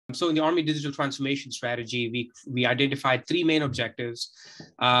So in the Army digital transformation strategy, we identified three main objectives.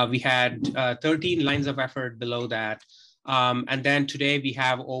 We had 13 lines of effort below that. And then today we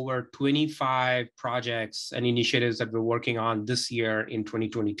have over 25 projects and initiatives that we're working on this year in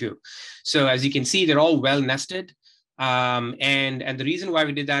 2022. So as you can see, they're all well nested. And the reason why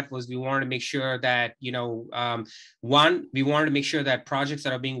we did that was we wanted to make sure that, one, we wanted to make sure that projects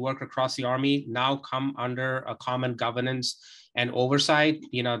that are being worked across the Army now come under a common governance and oversight,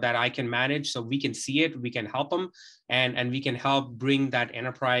 that I can manage, so we can see it, we can help them, and we can help bring that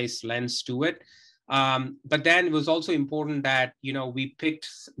enterprise lens to it. But then it was also important that, we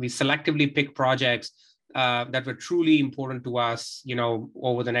selectively picked projects that were truly important to us,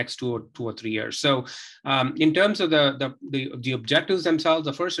 over the next two or 3 years. So in terms of the objectives themselves,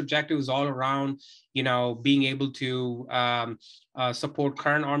 the first objective is all around, being able to support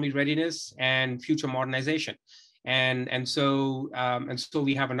current Army readiness and future modernization. And so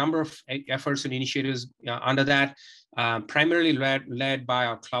we have a number of efforts and initiatives under that, primarily led by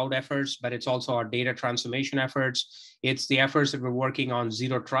our cloud efforts, but it's also our data transformation efforts. It's the efforts that we're working on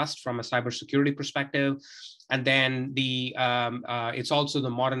zero trust from a cybersecurity perspective. And then it's also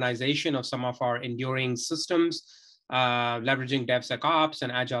the modernization of some of our enduring systems, leveraging DevSecOps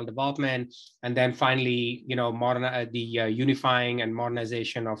and agile development, and then finally, unifying and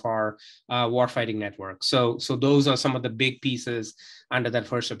modernization of our warfighting network. So those are some of the big pieces under that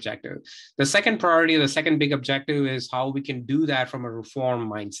first objective. The second priority, the second big objective, is how we can do that from a reform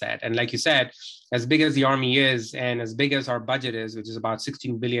mindset. And like you said, as big as the Army is, and as big as our budget is, which is about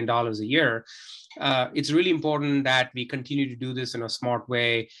 $16 billion a year, it's really important that we continue to do this in a smart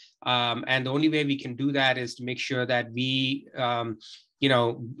way. And the only way we can do that is to make sure that we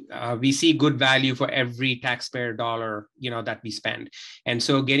see good value for every taxpayer dollar, that we spend. And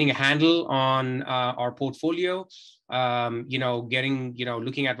so getting a handle on our portfolio,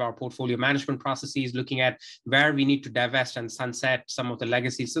 looking at our portfolio management processes, looking at where we need to divest and sunset some of the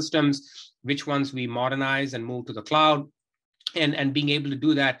legacy systems, which ones we modernize and move to the cloud. And being able to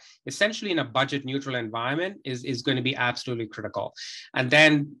do that essentially in a budget neutral environment is going to be absolutely critical. And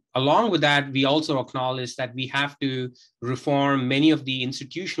then along with that, we also acknowledge that we have to reform many of the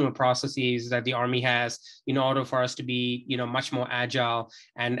institutional processes that the Army has in order for us to be, much more agile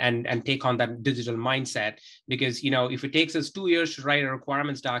and take on that digital mindset. Because, if it takes us 2 years to write a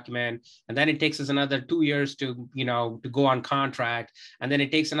requirements document, and then it takes us another 2 years to go on contract, and then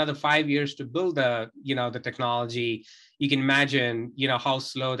it takes another 5 years to build the technology, you can imagine, how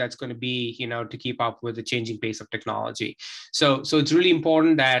slow that's going to be, to keep up with the changing pace of technology. So it's really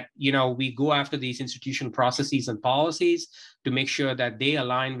important that, we go after these institutional processes and policies to make sure that they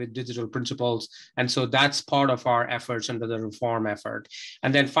align with digital principles. And so that's part of our efforts under the reform effort.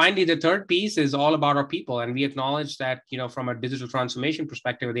 And then finally, the third piece is all about our people. And we acknowledge that, from a digital transformation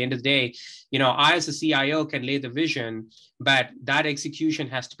perspective, at the end of the day, I as a CIO can lay the vision, but that execution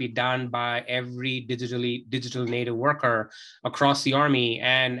has to be done by every digital native worker across the Army.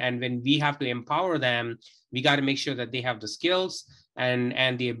 And when we have to empower them, we got to make sure that they have the skills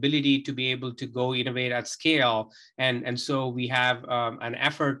and the ability to be able to go innovate at scale. And so we have an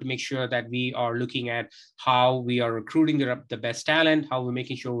effort to make sure that we are looking at how we are recruiting the best talent, how we're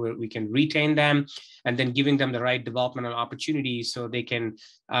making sure we can retain them, and then giving them the right developmental opportunities so they can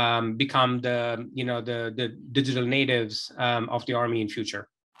become the digital natives of the Army in future.